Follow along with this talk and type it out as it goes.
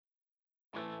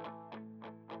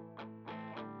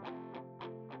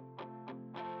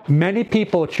Many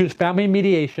people choose family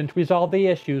mediation to resolve the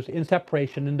issues in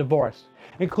separation and divorce,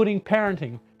 including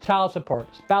parenting, child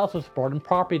support, spousal support, and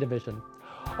property division.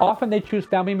 Often they choose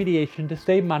family mediation to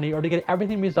save money or to get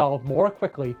everything resolved more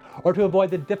quickly or to avoid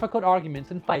the difficult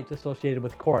arguments and fights associated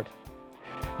with court.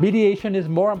 Mediation is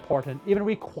more important, even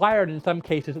required in some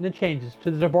cases in the changes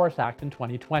to the Divorce Act in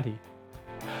 2020.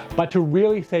 But to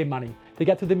really save money, to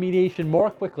get through the mediation more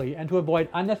quickly and to avoid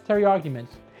unnecessary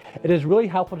arguments, it is really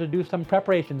helpful to do some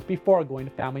preparations before going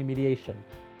to family mediation.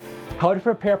 How to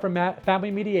prepare for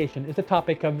family mediation is the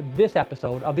topic of this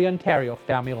episode of the Ontario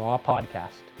Family Law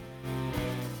Podcast.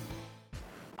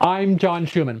 I'm John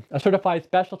Schuman, a certified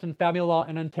specialist in family law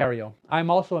in Ontario. I'm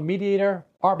also a mediator,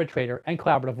 arbitrator, and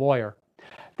collaborative lawyer.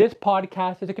 This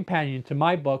podcast is a companion to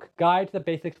my book, Guide to the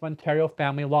Basics of Ontario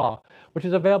Family Law, which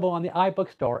is available on the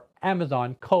iBookstore,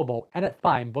 Amazon, Kobo, and at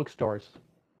fine bookstores.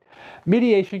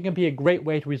 Mediation can be a great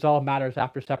way to resolve matters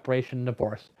after separation and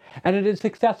divorce, and it is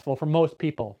successful for most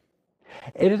people.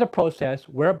 It is a process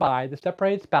whereby the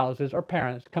separated spouses or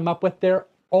parents come up with their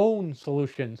own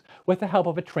solutions with the help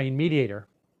of a trained mediator.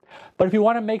 But if you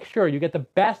want to make sure you get the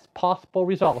best possible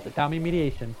results at family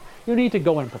mediation, you need to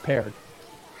go in prepared.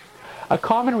 A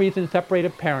common reason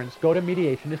separated parents go to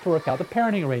mediation is to work out the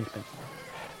parenting arrangements.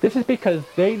 This is because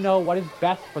they know what is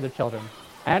best for the children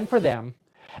and for them,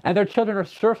 and their children are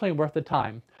certainly worth the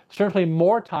time, certainly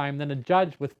more time than a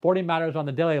judge with 40 matters on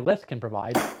the daily list can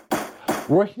provide.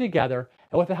 Working together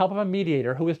and with the help of a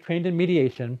mediator who is trained in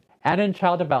mediation and in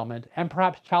child development and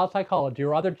perhaps child psychology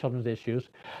or other children's issues,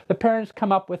 the parents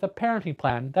come up with a parenting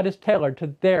plan that is tailored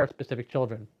to their specific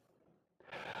children.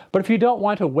 But if you don't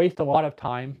want to waste a lot of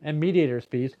time and mediator's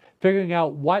fees figuring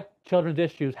out what children's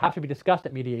issues have to be discussed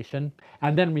at mediation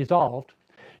and then resolved,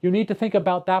 you need to think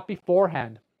about that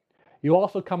beforehand. You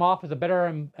also come off as a better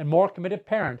and more committed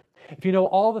parent if you know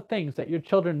all the things that your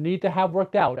children need to have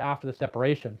worked out after the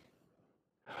separation.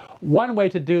 One way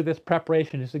to do this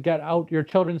preparation is to get out your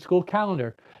children's school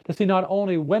calendar to see not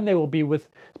only when they will be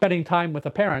spending time with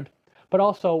a parent, but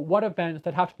also what events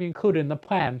that have to be included in the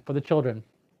plan for the children.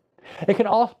 It can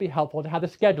also be helpful to have the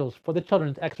schedules for the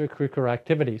children's extracurricular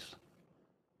activities.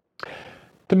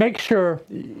 To make sure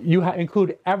you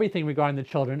include everything regarding the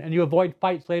children and you avoid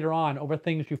fights later on over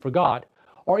things you forgot,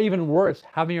 or even worse,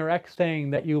 having your ex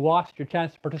saying that you lost your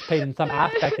chance to participate in some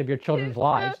aspect of your children's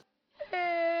lives,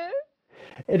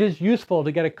 it is useful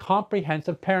to get a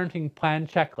comprehensive parenting plan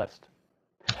checklist.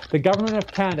 The Government of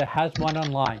Canada has one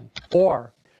online,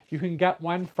 or you can get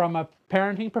one from a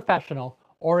parenting professional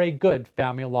or a good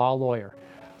family law lawyer.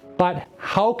 But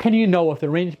how can you know if the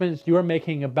arrangements you are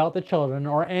making about the children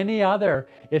or any other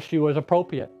issue is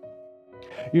appropriate?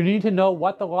 You need to know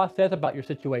what the law says about your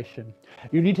situation.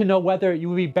 You need to know whether you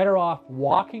would be better off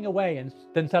walking away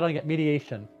than settling at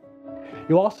mediation.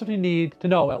 You also need to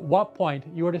know at what point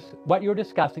what you're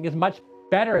discussing is much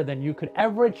better than you could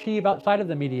ever achieve outside of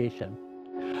the mediation.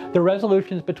 The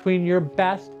resolutions between your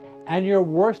best and your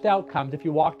worst outcomes if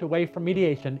you walked away from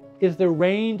mediation is the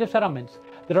range of settlements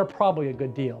that are probably a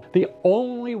good deal. The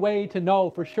only way to know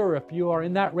for sure if you are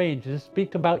in that range is to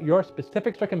speak about your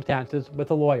specific circumstances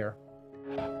with a lawyer.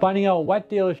 Finding out what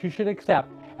deals you should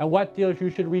accept and what deals you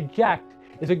should reject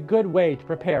is a good way to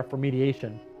prepare for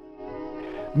mediation.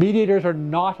 Mediators are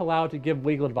not allowed to give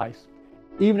legal advice,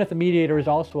 even if the mediator is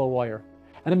also a lawyer.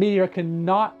 And the mediator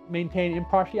cannot maintain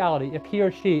impartiality if he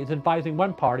or she is advising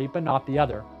one party but not the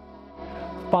other.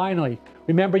 Finally,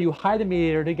 remember you hire the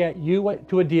mediator to get you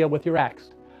to a deal with your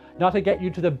ex, not to get you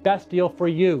to the best deal for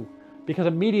you, because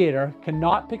a mediator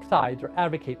cannot pick sides or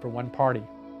advocate for one party.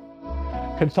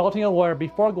 Consulting a lawyer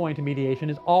before going to mediation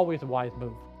is always a wise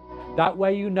move. That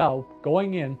way you know,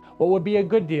 going in, what would be a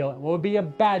good deal and what would be a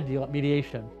bad deal at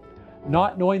mediation.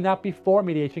 Not knowing that before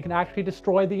mediation can actually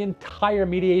destroy the entire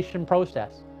mediation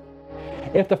process.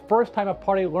 If the first time a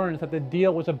party learns that the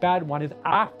deal was a bad one is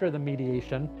after the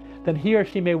mediation, then he or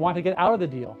she may want to get out of the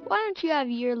deal. Why don't you have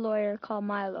your lawyer call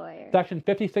my lawyer? Section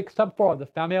 56 sub 4 of the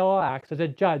Family Law Act says a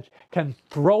judge can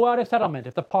throw out a settlement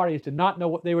if the parties did not know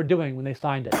what they were doing when they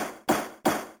signed it.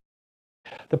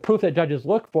 The proof that judges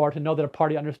look for to know that a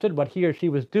party understood what he or she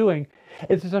was doing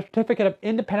is a certificate of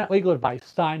independent legal advice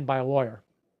signed by a lawyer.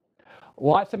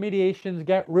 Lots of mediations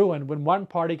get ruined when one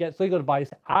party gets legal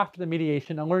advice after the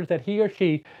mediation and learns that he or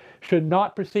she should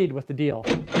not proceed with the deal.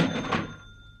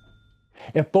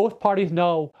 If both parties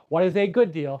know what is a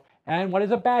good deal and what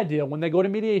is a bad deal when they go to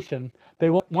mediation, they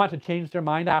won't want to change their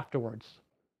mind afterwards.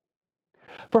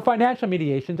 For financial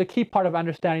mediations, a key part of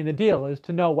understanding the deal is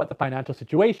to know what the financial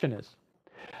situation is.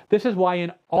 This is why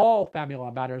in all family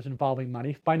law matters involving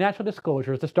money, financial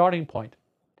disclosure is the starting point.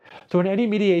 So in any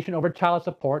mediation over child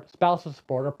support, spousal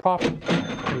support, or property,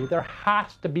 there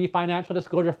has to be financial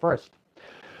disclosure first.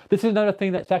 This is another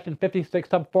thing that Section 56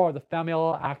 sub 4 of the Family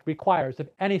Law Act requires if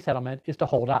any settlement is to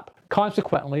hold up.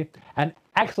 Consequently, an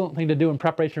excellent thing to do in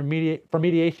preparation for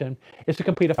mediation is to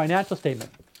complete a financial statement.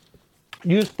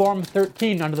 Use Form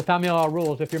 13 under the Family Law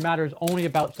rules if your matter is only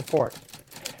about support.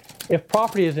 If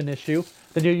property is an issue,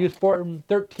 then you use Form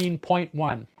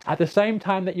 13.1. At the same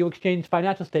time that you exchange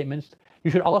financial statements, you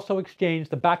should also exchange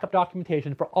the backup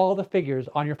documentation for all the figures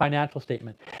on your financial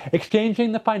statement.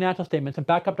 Exchanging the financial statements and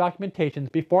backup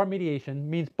documentations before mediation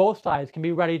means both sides can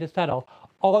be ready to settle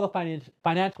all the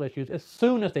financial issues as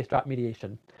soon as they start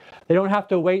mediation. They don't have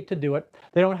to wait to do it.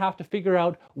 They don't have to figure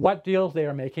out what deals they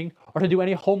are making or to do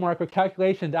any homework or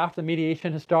calculations after the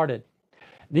mediation has started.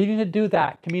 Needing to do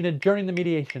that can mean adjourning the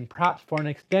mediation, perhaps for an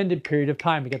extended period of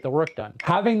time to get the work done.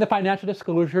 Having the financial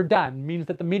disclosure done means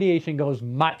that the mediation goes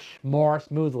much more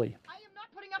smoothly.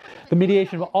 The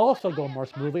mediation will also go more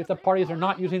smoothly if the parties are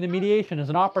not using the mediation as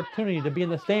an opportunity to be in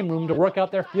the same room to work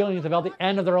out their feelings about the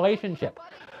end of the relationship,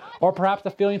 or perhaps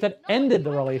the feelings that ended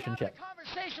the relationship.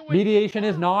 Mediation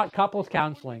is not couples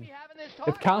counseling.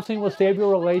 If counseling will save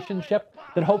your relationship,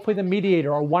 then hopefully the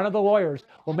mediator or one of the lawyers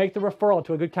will make the referral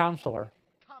to a good counselor.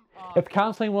 If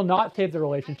counseling will not save the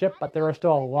relationship, but there are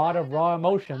still a lot of raw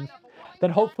emotions, then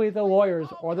hopefully the lawyers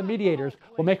or the mediators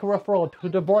will make a referral to a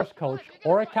divorce coach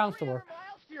or a counselor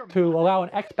to allow an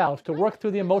ex-spouse to work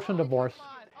through the emotional divorce,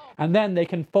 and then they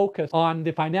can focus on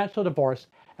the financial divorce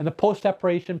and the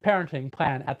post-separation parenting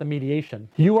plan at the mediation.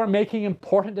 You are making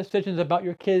important decisions about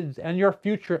your kids and your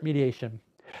future at mediation.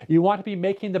 You want to be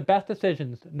making the best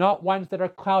decisions, not ones that are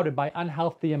clouded by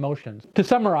unhealthy emotions. To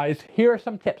summarize, here are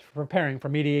some tips for preparing for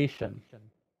mediation.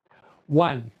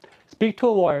 1. Speak to a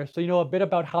lawyer so you know a bit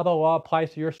about how the law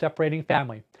applies to your separating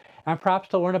family, and perhaps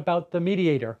to learn about the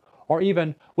mediator, or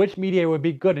even which mediator would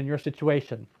be good in your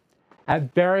situation.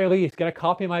 At very least, get a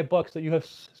copy of my book so you have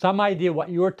some idea what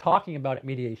you are talking about at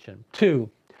mediation. 2.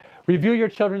 Review your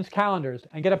children's calendars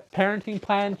and get a parenting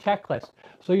plan checklist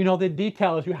so you know the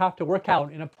details you have to work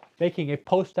out in making a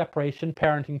post-separation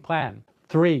parenting plan.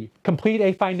 3. Complete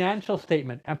a financial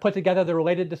statement and put together the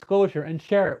related disclosure and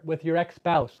share it with your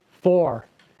ex-spouse. 4.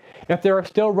 If there are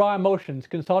still raw emotions,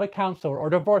 consult a counselor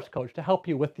or divorce coach to help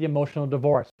you with the emotional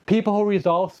divorce. People who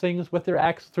resolve things with their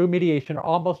ex through mediation are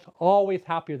almost always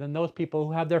happier than those people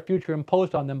who have their future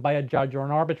imposed on them by a judge or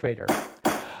an arbitrator.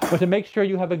 But to make sure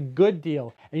you have a good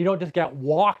deal and you don't just get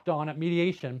walked on at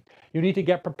mediation, you need to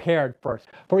get prepared first.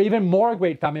 For even more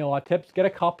great family law tips, get a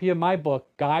copy of my book,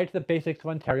 Guide to the Basics of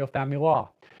Ontario Family Law.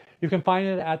 You can find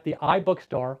it at the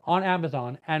iBookstore, on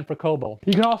Amazon, and for Kobo.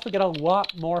 You can also get a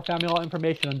lot more family law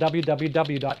information on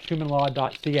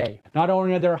www.schumanlaw.ca. Not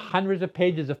only are there hundreds of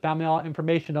pages of family law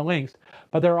information and links,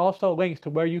 but there are also links to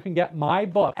where you can get my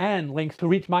book and links to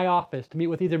reach my office to meet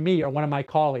with either me or one of my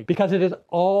colleagues. Because it is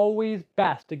always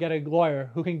best to get a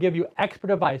lawyer who can give you expert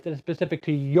advice that is specific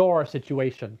to your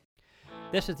situation.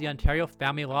 This is the Ontario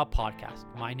Family Law Podcast.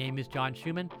 My name is John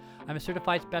Schuman. I'm a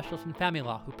certified specialist in family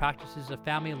law who practices as a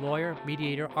family lawyer,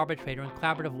 mediator, arbitrator, and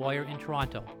collaborative lawyer in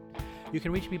Toronto. You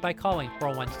can reach me by calling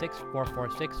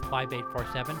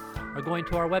 416-446-5847 or going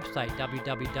to our website,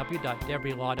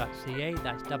 www.deverylaw.ca.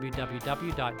 That's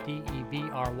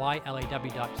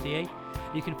www.deverylaw.ca.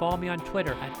 You can follow me on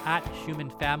Twitter at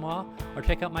 @SchumanFamLaw or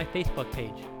check out my Facebook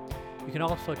page. You can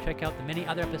also check out the many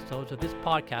other episodes of this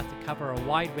podcast that cover a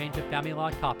wide range of family law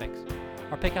topics,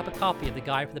 or pick up a copy of the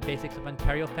Guide for the Basics of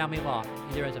Ontario Family Law,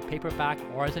 either as a paperback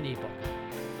or as an ebook.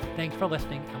 Thanks for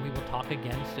listening, and we will talk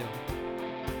again soon.